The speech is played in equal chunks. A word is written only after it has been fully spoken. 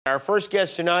Our first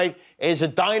guest tonight is a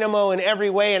dynamo in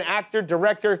every way, an actor,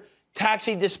 director,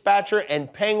 taxi dispatcher,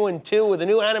 and Penguin 2 with a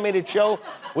new animated show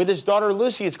with his daughter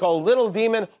Lucy. It's called Little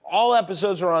Demon. All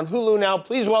episodes are on Hulu now.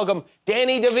 Please welcome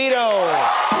Danny DeVito.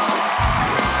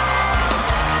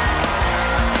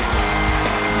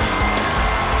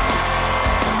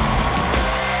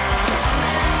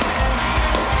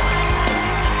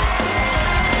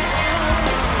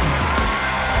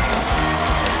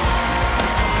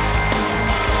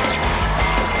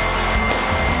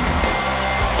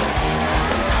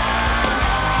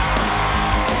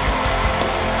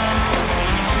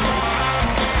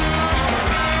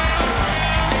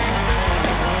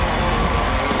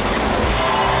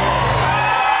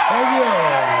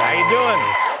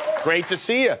 Great to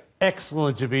see you.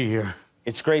 Excellent to be here.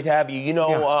 It's great to have you. You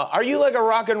know, are you like a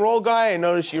rock and roll guy? I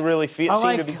notice you really seem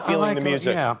to be feeling the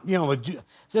music. Yeah, you know, a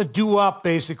doo-wop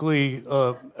basically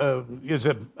is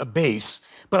a bass,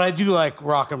 but I do like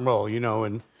rock and roll. You know,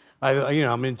 and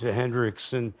I'm into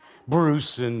Hendrix and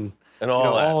Bruce and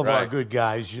all of our good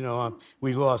guys. You know,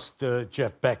 we lost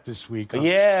Jeff Beck this week.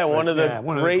 Yeah, one of the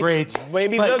greats,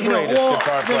 maybe the greatest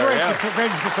guitar player.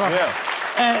 Greatest guitar player.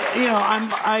 I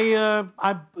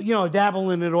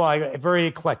dabble in it all. I'm very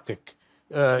eclectic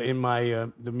in my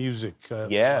the music.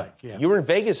 You were in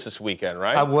Vegas this weekend,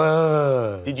 right? I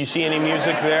was. Did you see any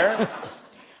music there?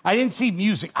 I didn't see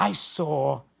music. I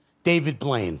saw David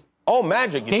Blaine. Oh,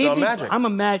 Magic. You saw Magic.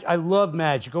 I love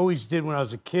Magic. Always did when I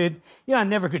was a kid. I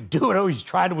never could do it. I always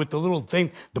tried it with the little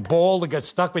thing, the ball that got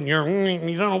stuck in your.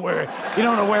 You don't know where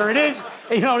it is.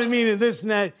 You know what I mean? And this and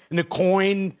that, and the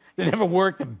coin that never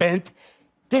worked, the bent.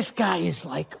 This guy is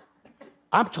like,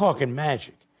 I'm talking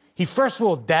magic. He first of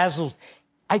all dazzles.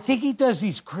 I think he does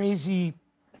these crazy,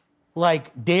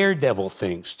 like daredevil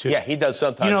things too. Yeah, he does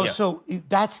sometimes. So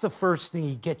that's the first thing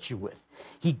he gets you with.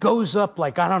 He goes up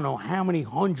like I don't know how many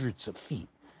hundreds of feet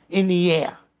in the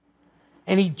air,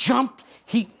 and he jumps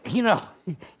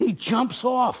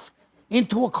off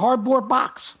into a cardboard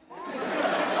box,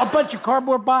 a bunch of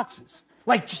cardboard boxes.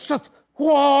 Like just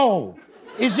whoa,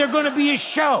 is there going to be a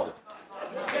show?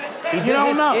 He did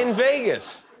this in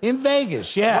Vegas. In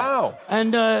Vegas, yeah. Wow.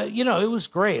 And, it was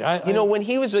great. When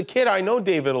he was a kid, I know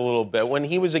David a little bit. When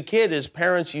he was a kid, his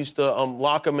parents used to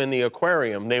lock him in the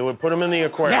aquarium. They would put him in the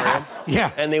aquarium.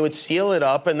 Yeah. And they would seal it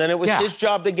up, and then it was his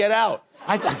job to get out.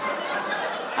 I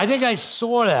think I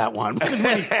saw that one.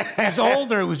 When he was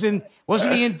older, he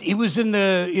was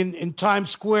in Times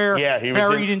Square. Yeah, he was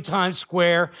buried in Times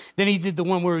Square. Then he did the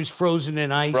one where he was frozen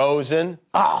in ice. Frozen?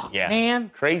 Oh, yeah. Man.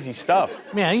 Crazy stuff.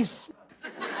 Man,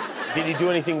 Did he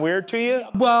do anything weird to you?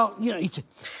 Well,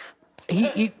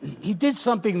 he did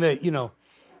something that,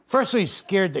 first of all, he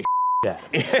scared the out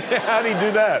of me. How'd he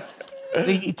do that?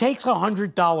 He takes a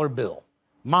 $100 bill,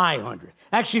 my 100.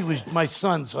 Actually, it was my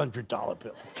son's $100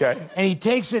 bill. Okay. And he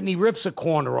takes it and he rips a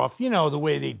corner off, the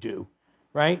way they do,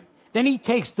 right? Then he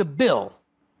takes the bill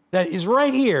that is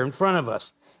right here in front of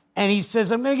us, and he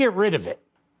says, I'm going to get rid of it.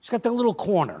 He's got the little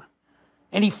corner.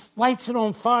 And he lights it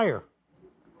on fire.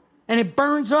 And it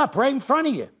burns up right in front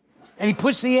of you. And he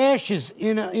puts the ashes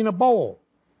in a bowl,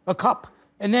 a cup.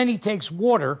 And then he takes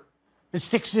water and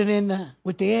sticks it in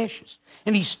with the ashes.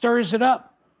 And he stirs it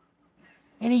up.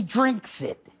 And he drinks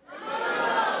it.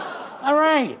 All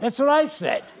right, that's what I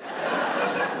said.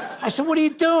 I said, what are you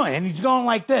doing? And he's going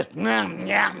like this. Yum,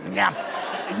 yum, yum.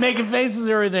 He's making faces and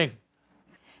everything.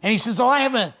 And he says, I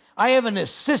have an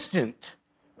assistant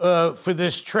for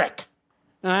this trick.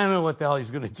 And I don't know what the hell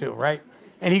he's going to do, right?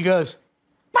 And he goes,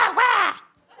 wah, wah!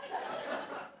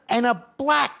 And a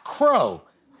black crow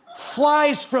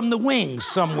flies from the wings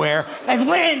somewhere and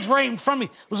lands right in front of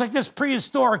me. It was like this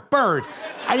prehistoric bird.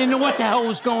 I didn't know what the hell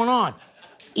was going on.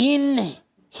 In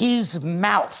his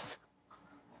mouth,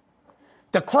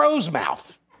 the crow's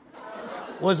mouth,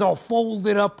 was a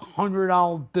folded up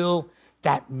 $100 bill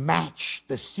that matched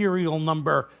the serial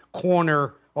number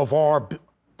corner of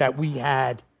that we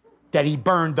had that he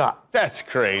burned up. That's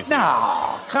crazy.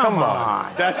 No, come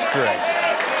on. That's great.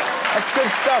 That's good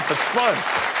stuff. It's fun.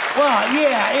 Well,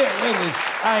 yeah, it was.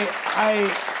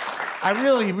 I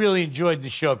really, really enjoyed the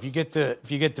show. If you get to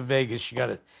Vegas, you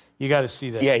gotta see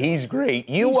that. Yeah, he's great.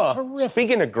 He's terrific.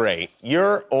 Speaking of great,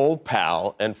 your old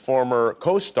pal and former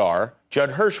co-star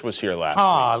Judd Hirsch was here last week.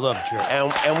 I love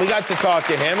Judd. And we got to talk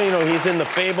to him. He's in the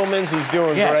Fablemans. He's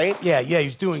doing great. Yeah,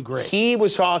 he's doing great. He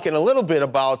was talking a little bit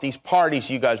about these parties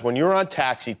you guys, when you were on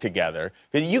Taxi together.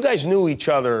 You guys knew each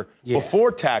other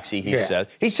before Taxi, he said.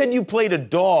 He said you played a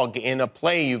dog in a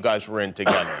play you guys were in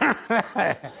together.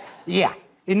 Yeah.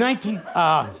 In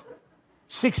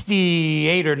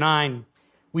 1968 or 9,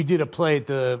 we did a play at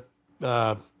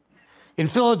in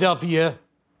Philadelphia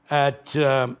at,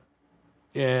 I'm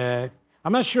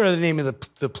not sure of the name of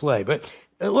the play, but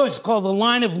it was called The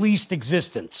Line of Least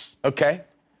Existence. Okay.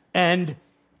 And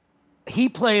he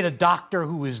played a doctor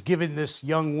who was giving this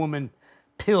young woman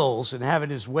pills and having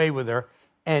his way with her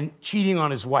and cheating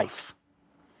on his wife.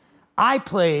 I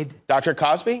played... Dr.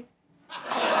 Cosby?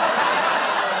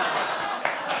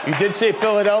 You did say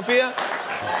Philadelphia?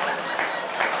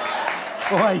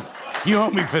 Boy, you owe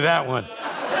me for that one.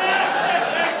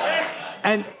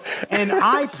 And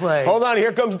I played... Hold on,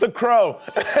 here comes the crow.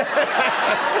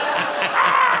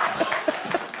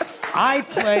 I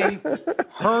play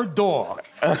her dog.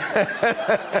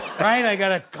 Right? I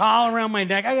got a collar around my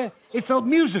neck. It's a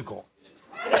musical.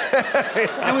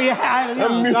 And we had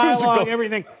dialogue,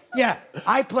 everything. Yeah,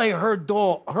 I play her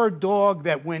dog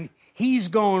that when he's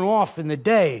going off in the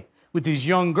day with his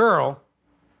young girl,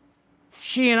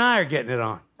 she and I are getting it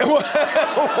on. It's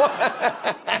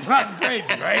not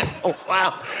crazy, right? Oh,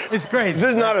 wow. It's crazy. This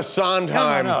is not a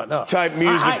Sondheim type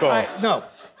musical. No.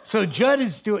 So Judd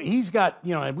is doing, he's got,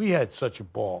 and we had such a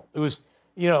ball. It was,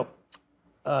 it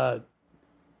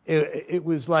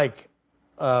was like,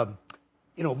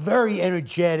 very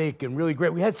energetic and really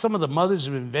great. We had some of the mothers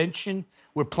of invention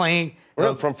were playing.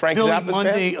 From Frank Billy Zappa's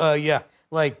Monday, band? yeah.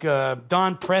 Like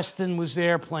Don Preston was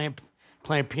there playing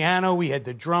piano. We had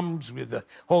the drums. With the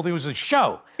whole thing. It was a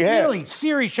show. Yeah. Really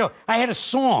serious show. I had a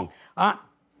song. I'm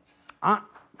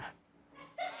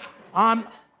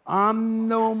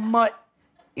no mutt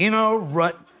in a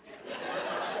rut.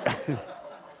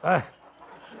 I've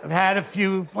had a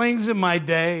few flings in my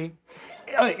day.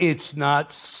 It's not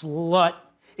slut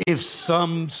if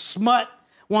some smut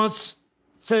wants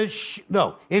to...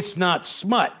 No, it's not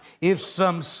smut if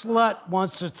some slut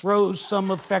wants to throw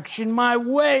some affection my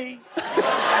way.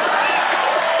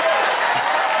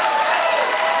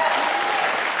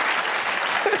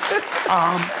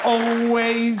 I'm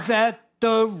always at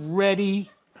the ready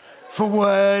for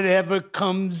whatever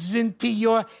comes into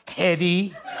your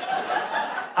heady.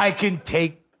 I can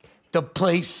take the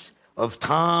place of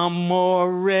Tom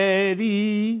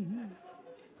already.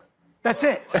 That's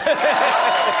it.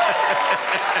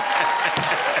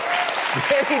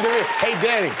 Hey,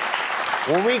 Danny,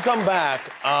 when we come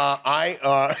back,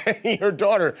 your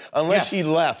daughter, unless she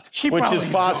left, which is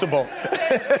possible.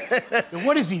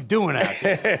 What is he doing out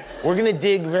there? We're going to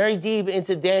dig very deep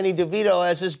into Danny DeVito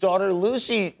as his daughter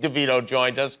Lucy DeVito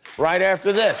joins us right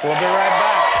after this. We'll be right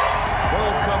back.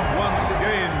 Welcome once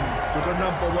again to the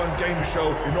 #1 game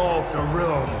show in all of the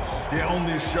realms. The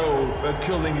only show where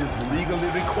killing is legally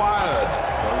required.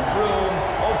 The Realm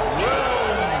of Realms.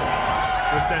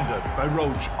 Presented by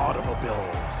Roach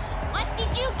Automobiles. What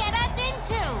did you get us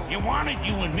into? You wanted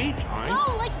you and me time.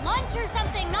 Oh, like lunch or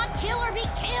something, not kill or be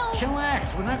killed.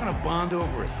 Chillax, we're not gonna bond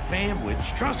over a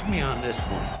sandwich. Trust me on this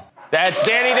one. That's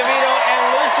Danny DeVito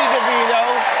and Lucy DeVito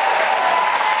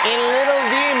in Little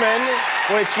Demon,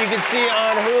 which you can see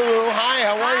on Hulu. Hi,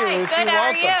 how are you, Lucy? Good,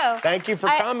 how Welcome. are you? Thank you for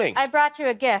coming. I brought you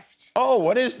a gift. Oh,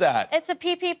 what is that? It's a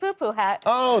pee-pee poo-poo hat.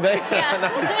 Oh, nice,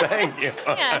 thank you.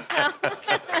 Yeah, so...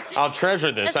 I'll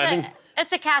treasure this.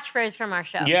 It's a catchphrase from our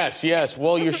show. Yes.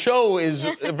 Well, your show is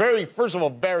first of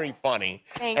all, very funny.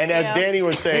 Thank and you. as Danny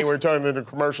was saying, we're talking about the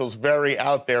commercials, very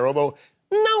out there, although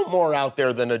no more out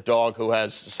there than a dog who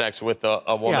has sex with a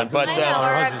woman. Yeah, but I know,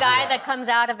 or a guy that comes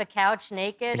out of a couch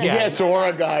naked. Yes, or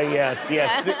a guy, yes.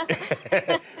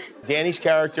 Danny's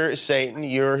character is Satan.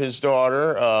 You're his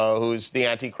daughter, who's the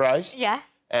Antichrist. Yeah.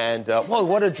 And,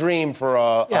 what a dream for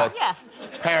a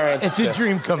parent. It's a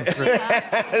dream come true.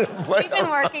 We've been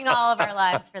working all of our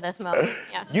lives for this moment.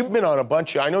 Yes. You've been on a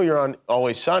bunch I know you're on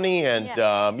Always Sunny, and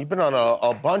you've been on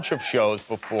a bunch of shows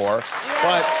before. Yeah.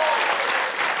 But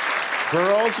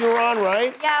Girls you were on,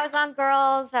 right? Yeah, I was on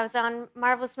Girls. I was on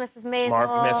Marvelous Mrs.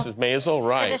 Maisel. Mrs. Maisel,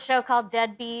 right. I did a show called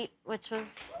Deadbeat, which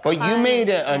was But fun. you made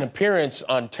an appearance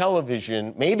on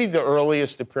television, maybe the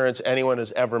earliest appearance anyone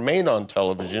has ever made on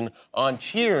television, on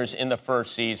Cheers in the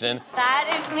first season. That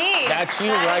is me. That's you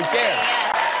That right is there. Me,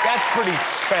 yes. That's pretty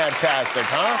fantastic,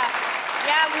 huh?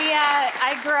 Yeah,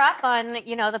 I grew up on,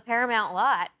 the Paramount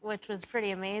lot, which was pretty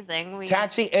amazing.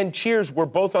 Taxi and Cheers were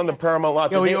both on the Paramount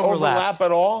lot. Yeah, Did we they overlap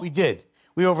at all? We did.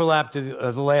 We overlapped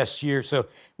the last year. So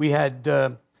we had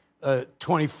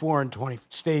 24 and 20,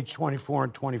 stage 24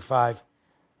 and 25.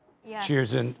 Yeah.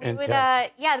 Cheers and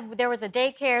there was a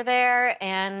daycare there,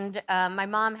 and my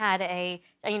mom had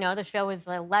the show was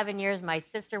 11 years. My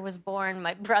sister was born.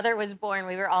 My brother was born.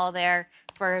 We were all there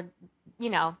for,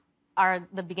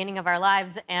 the beginning of our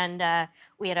lives, and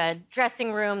we had a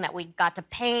dressing room that we got to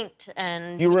paint.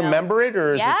 And Do you remember it,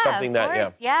 or is it something of that?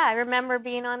 course. Yeah, I remember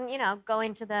being on,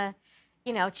 going to the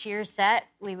you know, Cheers set,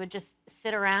 we would just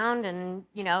sit around and,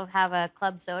 you know, have a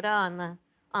club soda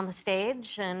on the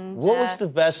stage. And What was the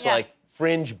best, yeah. like,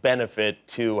 fringe benefit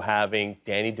to having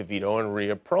Danny DeVito and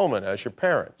Rhea Perlman as your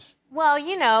parents? Well,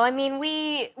 you know, I mean,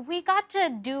 we got to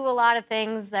do a lot of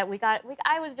things that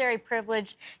I was very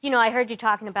privileged. You know, I heard you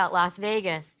talking about Las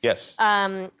Vegas. Yes.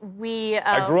 I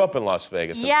I grew up in Las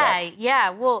Vegas, in Yeah, fact. yeah.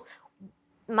 Well,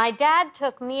 my dad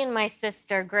took me and my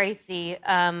sister Gracie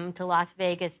to Las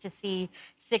Vegas to see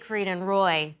Siegfried and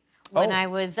Roy when Oh. I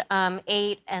was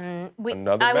 8, and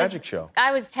Another magic show.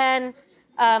 I was 10.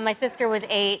 My sister was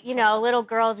 8. You know, little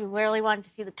girls, we really wanted to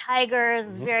see the tigers. It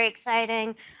was very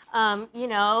exciting. You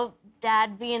know,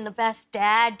 Dad being the best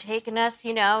dad, taking us.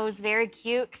 You know, it was very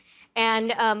cute.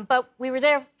 And but we were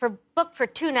there booked for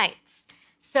 2 nights,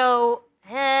 so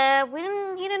he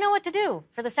didn't know what to do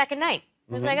for the second night.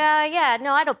 He was like, yeah,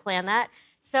 no, I don't plan that.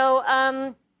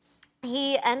 So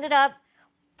he ended up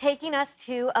taking us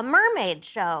to a mermaid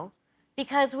show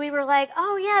because we were like,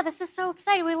 oh, yeah, this is so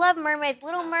exciting. We love mermaids.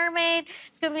 Little Mermaid,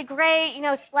 it's going to be great. You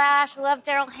know, Splash, we love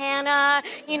Daryl Hannah.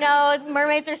 You know,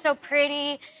 mermaids are so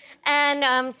pretty.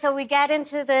 And so we get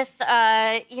into this,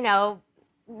 you know,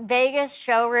 Vegas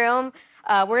showroom.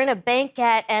 We're in a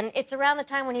banquet, and it's around the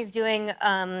time when he's doing,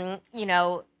 you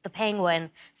know, the Penguin.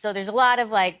 So there's a lot of,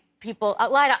 like, people, a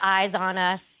lot of eyes on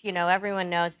us. You know, everyone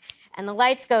knows. And the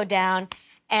lights go down,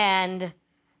 and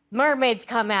mermaids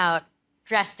come out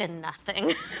dressed in nothing.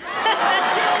 And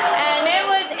it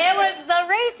was the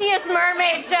raciest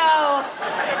mermaid show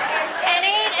an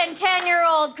 8 and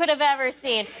 10-year-old could have ever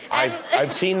seen. And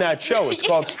I've seen that show. It's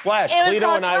called Splash. It was Cleo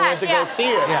called and I went to Splash, go see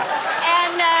it.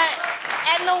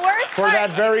 And the worst For part, that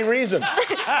very reason.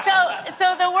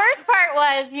 so the worst part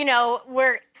was, you know,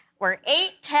 we're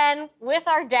 8, 10 with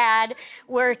our dad.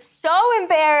 We're so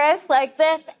embarrassed like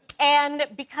this. And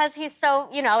because he's so,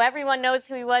 you know, everyone knows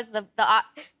who he was, the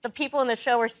people in the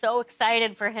show were so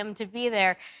excited for him to be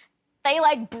there. They,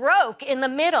 like, broke in the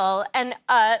middle, and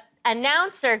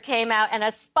announcer came out, and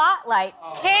a spotlight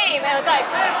came, and it was like,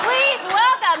 please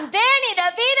welcome Danny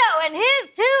DeVito and his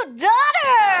 2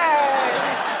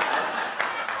 daughters.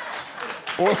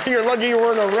 Well, you're lucky you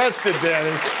weren't arrested,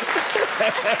 Danny.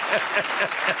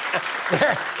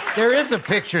 There is a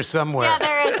picture somewhere. Yeah,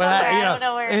 there is But somewhere. I you know, don't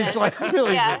know where it it's is. like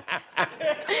really. Yeah.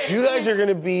 You guys are going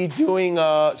to be doing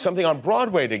something on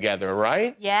Broadway together,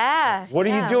 right? Yeah. What are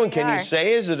yeah, you doing? we Can are. you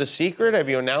say? Is it a secret? Have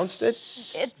you announced it?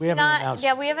 It's We haven't not. announced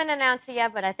Yeah, we haven't announced it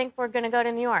yet, but I think we're going to go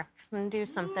to New York and do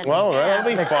something. Well, that'll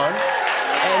Yeah. be fun.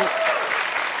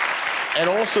 And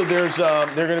also, they're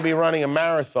going to be running a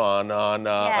marathon on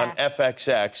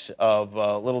FXX of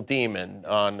Little Demon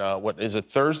on what is it,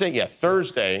 Thursday? Yeah,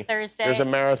 Thursday. Thursday. There's a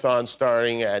marathon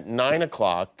starting at 9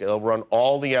 o'clock. They'll run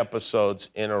all the episodes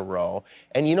in a row.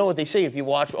 And you know what they say? If you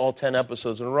watch all 10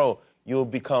 episodes in a row, you'll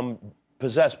become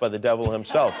possessed by the devil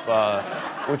himself,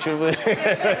 which is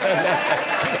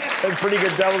a pretty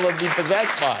good devil to be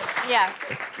possessed by. Yeah.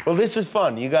 Well, this is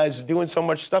fun. You guys are doing so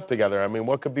much stuff together. I mean,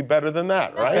 what could be better than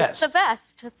that, right? It's the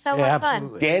best. It's so much fun.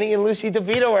 absolutely. Danny and Lucy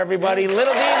DeVito, everybody.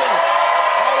 Little Demon.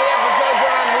 All the episodes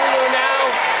are on Hulu now.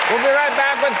 We'll be right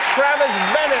back with Travis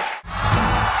Bennett.